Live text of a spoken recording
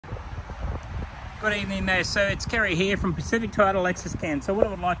Good evening there. So it's Kerry here from Pacific Toyota Lexus Cairns. So what I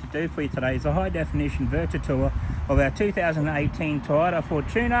would like to do for you today is a high definition virtual tour of our 2018 Toyota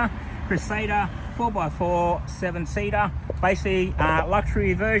Fortuner Crusade 4x4 7-seater, basically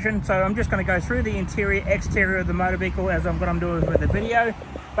luxury version. So I'm just going to go through the interior, exterior of the motor vehicle as what I'm doing with the video.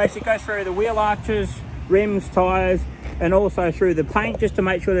 Basically go through the wheel arches, rims, tyres, and also through the paint, just to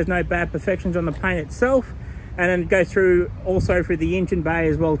make sure there's no bad perfections on the paint itself. And then go through also through the engine bay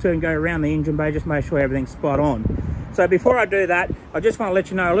as well too, and go around the engine bay, just make sure everything's spot on. So before I do that, I just want to let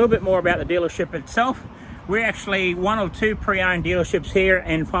you know a little bit more about the dealership itself. We're actually one of two pre-owned dealerships here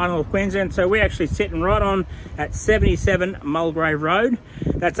in Far North Queensland. So we're actually sitting right on at 77 Mulgrave Road.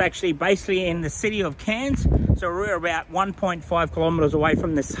 That's actually basically in the city of Cairns. So we're about 1.5 kilometres away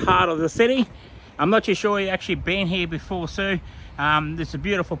from this heart of the city. I'm not too sure you've actually been here before, Sue. This is a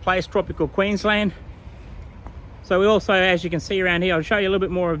beautiful place, tropical Queensland. So we also, as you can see around here, I'll show you a little bit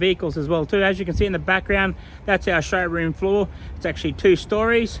more of vehicles as well too. As you can see in the background, that's our showroom floor. It's actually 2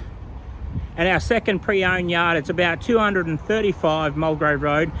 stories. And our second pre-owned yard, it's about 235 Mulgrave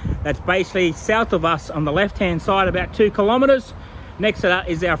Road. That's basically south of us on the left-hand side, about 2 kilometres. Next to that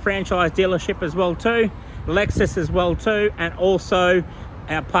is our franchise dealership as well too, Lexus as well too, and also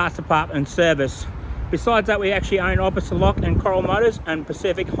our parts department and service. Besides that, we actually own Opposite Lock and Coral Motors and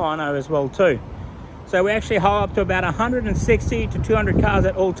Pacific Hino as well too. So we actually haul up to about 160 to 200 cars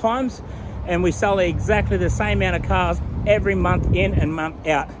at all times, and we sell exactly the same amount of cars every month in and month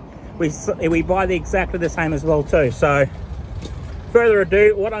out. We buy exactly the same as well too. So further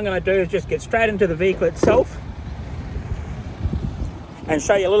ado, what I'm going to do is just get straight into the vehicle itself and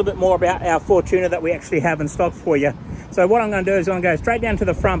show you a little bit more about our Fortuner that we actually have in stock for you. So what I'm going to do is I'm going to go straight down to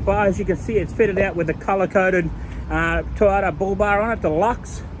the front bar. As you can see, it's fitted out with the color-coded Toyota bull bar on it,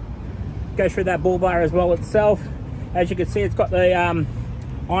 Deluxe. Go through that bull bar as well itself. As you can see, it's got the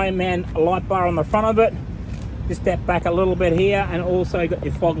Iron Man light bar on the front of it. Just step back a little bit here, and also got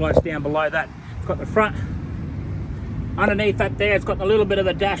your fog lights down below that. It's got the front. Underneath that there, it's got a little bit of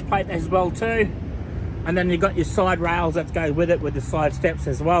a dash plate as well too. And then you've got your side rails that go with it, with the side steps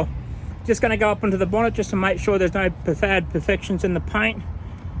as well. Just going to go up into the bonnet just to make sure there's no bad perfections in the paint.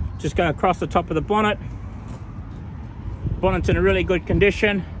 Just go across the top of the bonnet. Bonnet's in a really good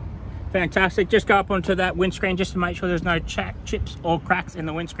condition. Fantastic. Just go up onto that windscreen just to make sure there's no chips or cracks in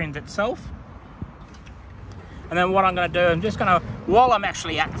the windscreen itself. And then what I'm going to do, I'm just going to, while I'm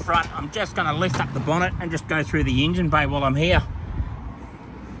actually at the front, I'm just going to lift up the bonnet and just go through the engine bay while I'm here.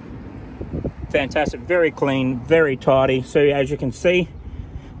 Fantastic. Very clean, very tidy. So as you can see,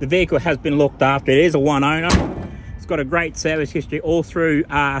 the vehicle has been looked after. It is a one owner. It's got a great service history all through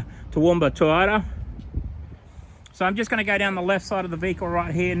Toowoomba Toyota. So I'm just going to go down the left side of the vehicle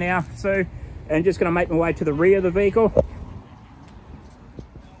right here now, so, and just going to make my way to the rear of the vehicle.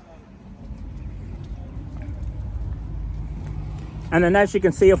 And then as you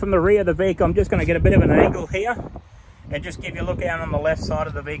can see from the rear of the vehicle, I'm just going to get a bit of an angle here and just give you a look down on the left side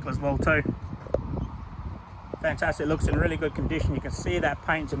of the vehicle as well too. Fantastic. It looks in really good condition. You can see that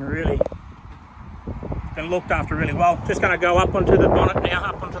paint's in really, it's been looked after really well. Just going to go up onto the bonnet now,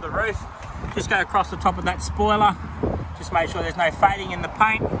 up onto the roof. Just go across the top of that spoiler. Just make sure there's no fading in the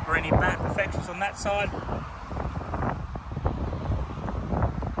paint or any bad perfections on that side.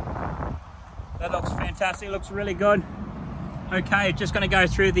 That looks fantastic, looks really good. Okay, just going to go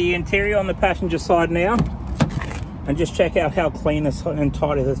through the interior on the passenger side now and just check out how clean and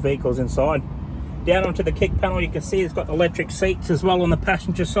tidy this vehicle is inside. Down onto the kick panel, you can see it's got electric seats as well on the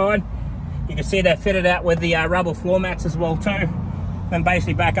passenger side. You can see they're fitted out with the rubber floor mats as well too. Then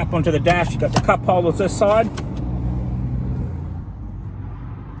basically back up onto the dash, you've got the cup holders this side.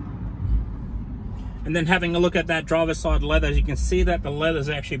 And then having a look at that driver's side leather, you can see that the leather's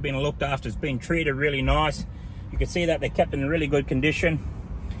actually been looked after. It's been treated really nice. You can see that they're kept in really good condition.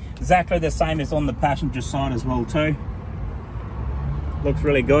 Exactly the same as on the passenger side as well too. Looks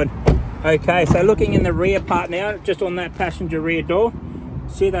really good. Okay, so looking in the rear part now, just on that passenger rear door,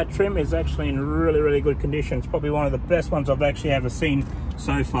 see that trim is actually in really good condition. It's probably one of the best ones I've actually ever seen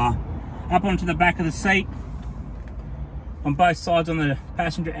so far. Up onto the back of the seat, on both sides, on the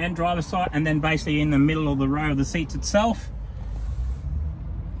passenger and driver side, and then basically in the middle of the row of the seats itself.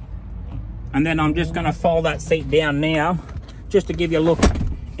 And then I'm just going to fold that seat down now just to give you a look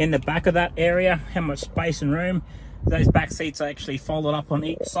in the back of that area, how much space and room. Those back seats are actually folded up on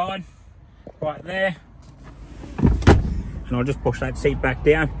each side right there. And I'll just push that seat back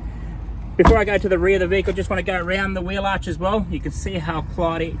down. Before I go to the rear of the vehicle, just want to go around the wheel arch as well. You can see how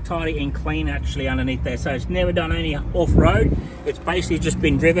tidy and clean actually underneath there. So it's never done any off-road. It's basically just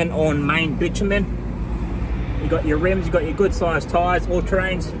been driven on main bitumen. You've got your rims, you've got your good sized tyres, all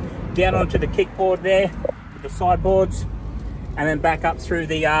terrains, down onto the kickboard there, with the sideboards, and then back up through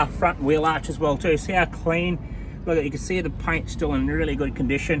the front wheel arch as well too. See how clean, look, you can see the paint still in really good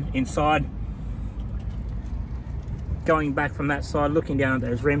condition inside. Going back from that side, looking down at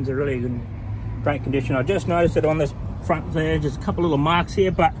those rims are really in great condition. I just noticed that on this front there, there's a couple little marks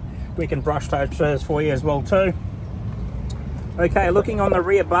here, but we can brush those for you as well too. Okay, looking on the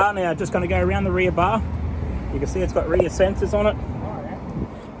rear bar now, just going to go around the rear bar. You can see it's got rear sensors on it.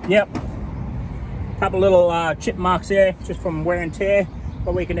 Yep, couple little chip marks there just from wear and tear,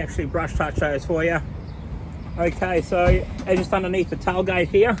 but we can actually brush touch those for you. Okay, so just underneath the tailgate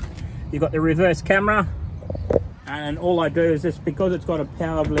here, you've got the reverse camera, and all I do is just, because it's got a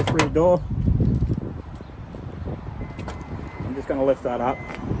power lift rear door, I'm just going to lift that up,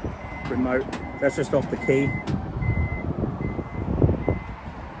 remote, that's just off the key.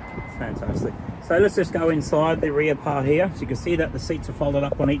 It's fantastic. So let's just go inside the rear part here. So you can see that the seats are folded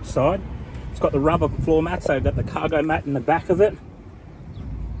up on each side. It's got the rubber floor mat, so you've got the cargo mat in the back of it,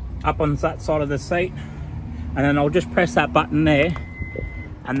 up on that side of the seat. And then I'll just press that button there,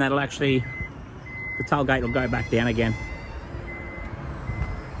 and that'll actually, the tailgate will go back down again.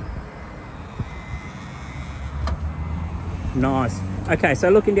 Nice. Okay, so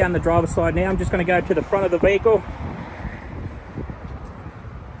looking down the driver's side now, I'm just going to go to the front of the vehicle.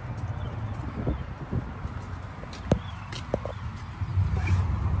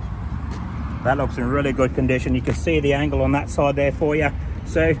 That looks in really good condition. You can see the angle on that side there for you.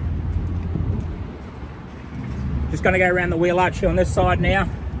 So just going to go around the wheel arch on this side now,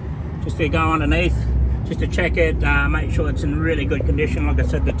 just to go underneath, just to check it, make sure it's in really good condition. Like I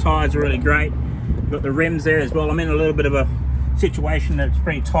said, the tyres are really great. You've got the rims there as well. I'm in a little bit of a situation that's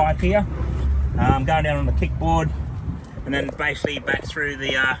pretty tight here. Going down on the kickboard, and then basically back through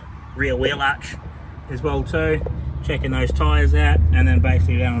the rear wheel arch as well too, checking those tyres out, and then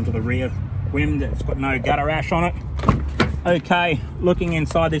basically down onto the rear rim that's got no gutter ash on it. Okay, looking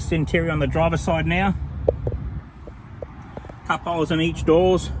inside this interior on the driver's side now, cup holes in each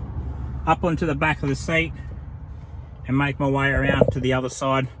doors, up onto the back of the seat, and make my way around to the other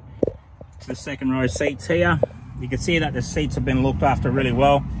side, to the second row seats here. You can see that the seats have been looked after really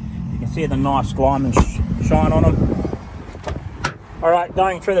well. You can see the nice glime and shine on them. All right,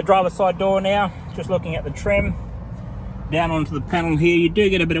 going through the driver's side door now, just looking at the trim. Down onto the panel here, you do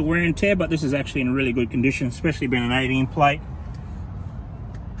get a bit of wear and tear, but this is actually in really good condition, especially being an 18 plate.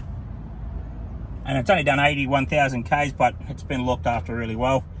 And it's only done 81,000 Ks, but it's been looked after really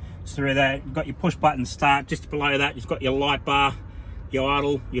well. So through that, you've got your push button start. Just below that, you've got your light bar, your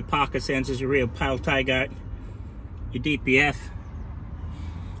idle, your parker sensors, your rear pale tailgate, your DPF.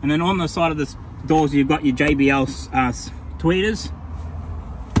 And then on the side of the doors, you've got your JBL tweeters.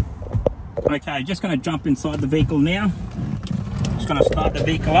 Okay, just going to jump inside the vehicle now. Just going to start the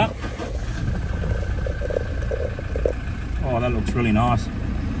vehicle up. Oh, that looks really nice.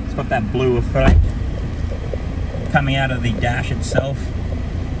 It's got that blue effect coming out of the dash itself.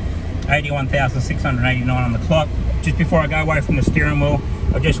 81,689 on the clock. Just before I go away from the steering wheel,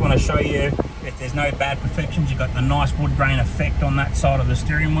 I just want to show you if there's no bad perfections. You've got the nice wood grain effect on that side of the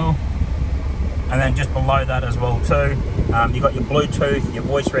steering wheel. And then just below that as well too, you've got your Bluetooth, your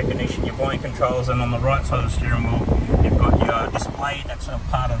voice recognition, your volume controls, and on the right side of the steering wheel, you've got your display, that's a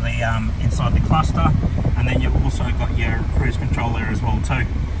part of the inside the cluster, and then you've also got your cruise control there as well too.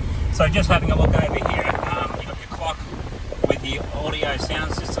 So just having a look over here, you've got your clock with the audio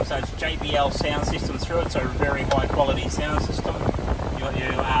sound system, so it's JBL sound system through it, so a very high quality sound system. You've got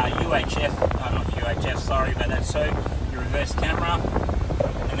your UHF, not UHF, sorry about that, so your reverse camera.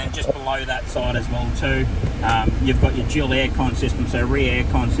 And then just below that side as well too, you've got your dual aircon system, so rear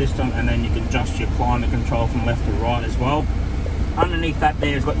aircon system, and then you can adjust your climate control from left to right as well. Underneath that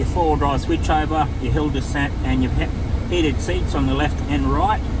there has got your four-wheel drive switchover, your hill descent, and your heated seats on the left and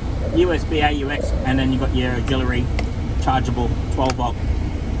right, USB AUX, and then you've got your auxiliary chargeable 12 volt.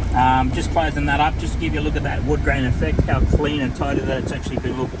 Just closing that up, just to give you a look at that wood grain effect, how clean and tidy that it's actually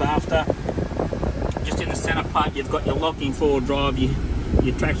been looked after. Just in the center part, you've got your locking four-wheel drive,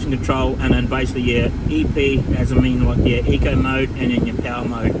 your traction control, and then basically your EP, as I mean like your eco mode, and then your power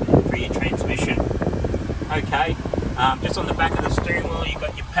mode for your transmission. Okay, just on the back of the steering wheel, you've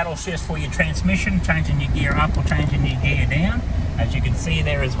got your paddle shifts for your transmission, changing your gear up or changing your gear down, as you can see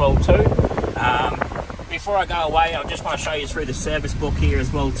there as well too. Before I go away, I just want to show you through the service book here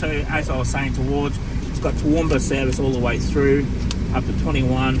as well too. As I was saying towards, it's got Toowoomba service all the way through, up to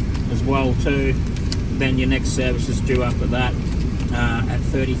 21 as well too. Then your next service is due after that. At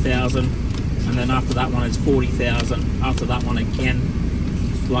 30,000, and then after that one it's 40,000. After that one again,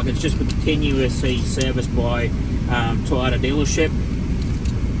 like it's just continuously serviced by Toyota dealership.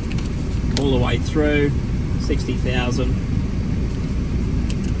 all the way through. 60,000,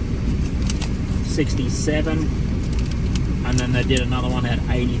 67, and then they did another one at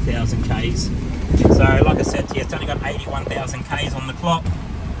 80,000 Ks. So like I said to you, it's only got 81,000 Ks on the clock.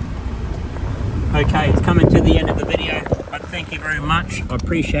 Okay, it's coming to the end of the video, but thank you very much. I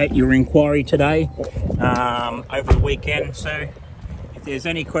appreciate your inquiry today over the weekend. So if there's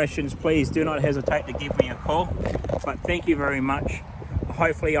any questions, please do not hesitate to give me a call. But thank you very much.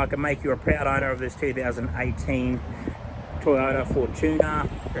 Hopefully I can make you a proud owner of this 2018 Toyota Fortuner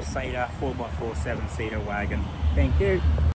Crusader 4x4 7-seater wagon. Thank you.